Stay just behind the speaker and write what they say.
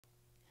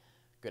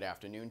Good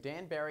afternoon,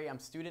 Danbury. I'm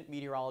student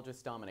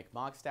meteorologist Dominick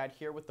Mogstad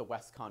here with the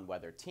WestCon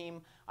weather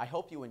team. I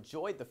hope you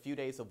enjoyed the few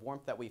days of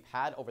warmth that we've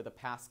had over the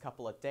past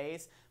couple of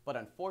days, but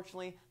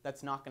unfortunately,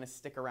 that's not going to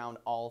stick around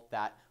all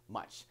that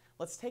much.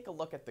 Let's take a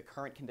look at the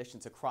current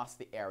conditions across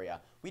the area.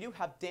 We do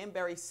have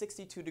Danbury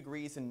 62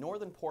 degrees in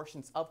northern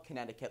portions of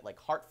Connecticut like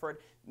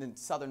Hartford and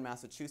southern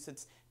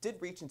Massachusetts did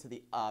reach into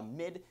the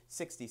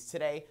mid-60s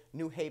today.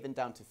 New Haven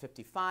down to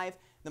 55.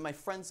 Then my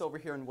friends over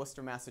here in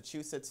Worcester,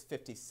 Massachusetts,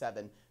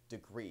 57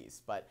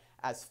 degrees. But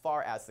as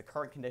far as the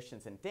current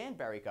conditions in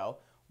Danbury go,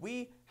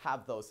 we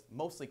have those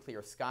mostly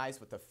clear skies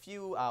with a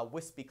few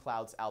wispy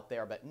clouds out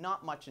there, but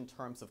not much in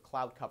terms of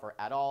cloud cover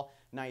at all.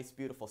 Nice,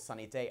 beautiful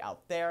sunny day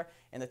out there.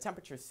 And the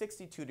temperature is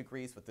 62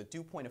 degrees with a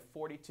dew point of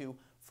 42,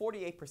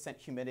 48%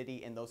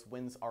 humidity, and those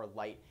winds are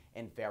light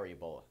and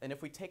variable. And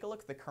if we take a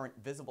look at the current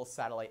visible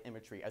satellite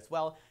imagery as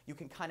well, you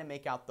can kind of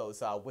make out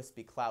those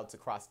wispy clouds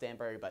across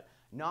Danbury, but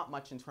not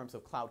much in terms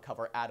of cloud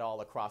cover at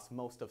all across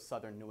most of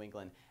southern New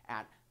England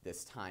at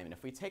this time. And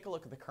if we take a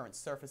look at the current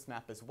surface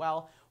map as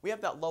well, we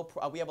have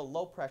a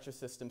low pressure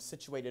system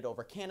situated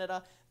over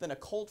Canada, then a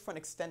cold front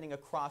extending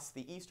across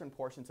the eastern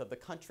portions of the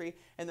country,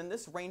 and then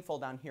this rainfall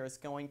down here is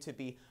going to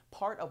be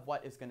part of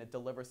what is going to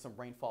deliver some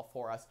rainfall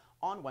for us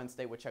on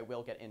Wednesday, which I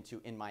will get into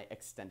in my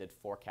extended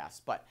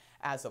forecast. But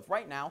as of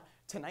right now,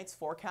 tonight's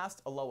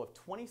forecast, a low of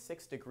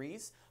 26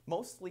 degrees,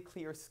 mostly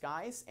clear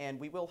skies, and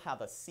we will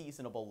have a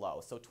seasonable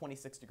low. So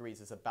 26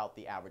 degrees is about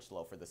the average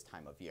low for this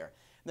time of year.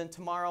 Then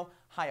tomorrow,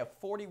 high of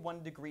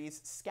 41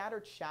 degrees,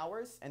 scattered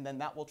showers, and then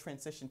that will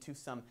transition to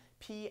some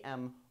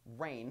PM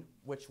rain,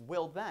 which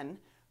will then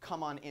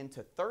come on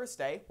into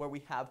Thursday, where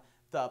we have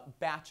the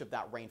batch of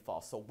that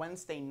rainfall. So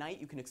Wednesday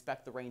night, you can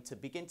expect the rain to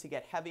begin to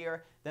get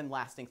heavier, then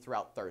lasting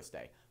throughout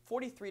Thursday.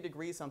 43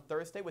 degrees on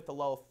Thursday with a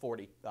low of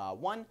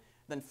 41.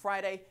 Then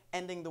Friday,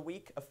 ending the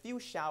week, a few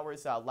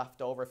showers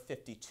left over,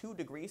 52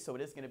 degrees, so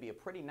it is going to be a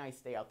pretty nice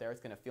day out there.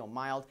 It's going to feel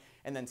mild.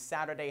 And then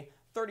Saturday,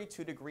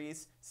 32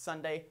 degrees.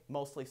 Sunday,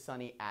 mostly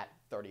sunny at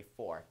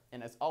 34.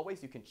 And as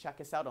always, you can check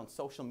us out on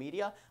social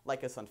media,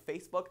 like us on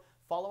Facebook,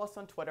 follow us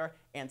on Twitter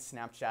and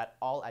Snapchat,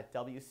 all at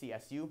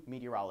WCSU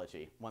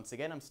Meteorology. Once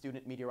again, I'm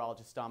student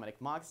meteorologist Dominick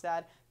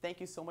Mogstad. Thank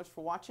you so much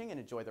for watching and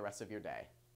enjoy the rest of your day.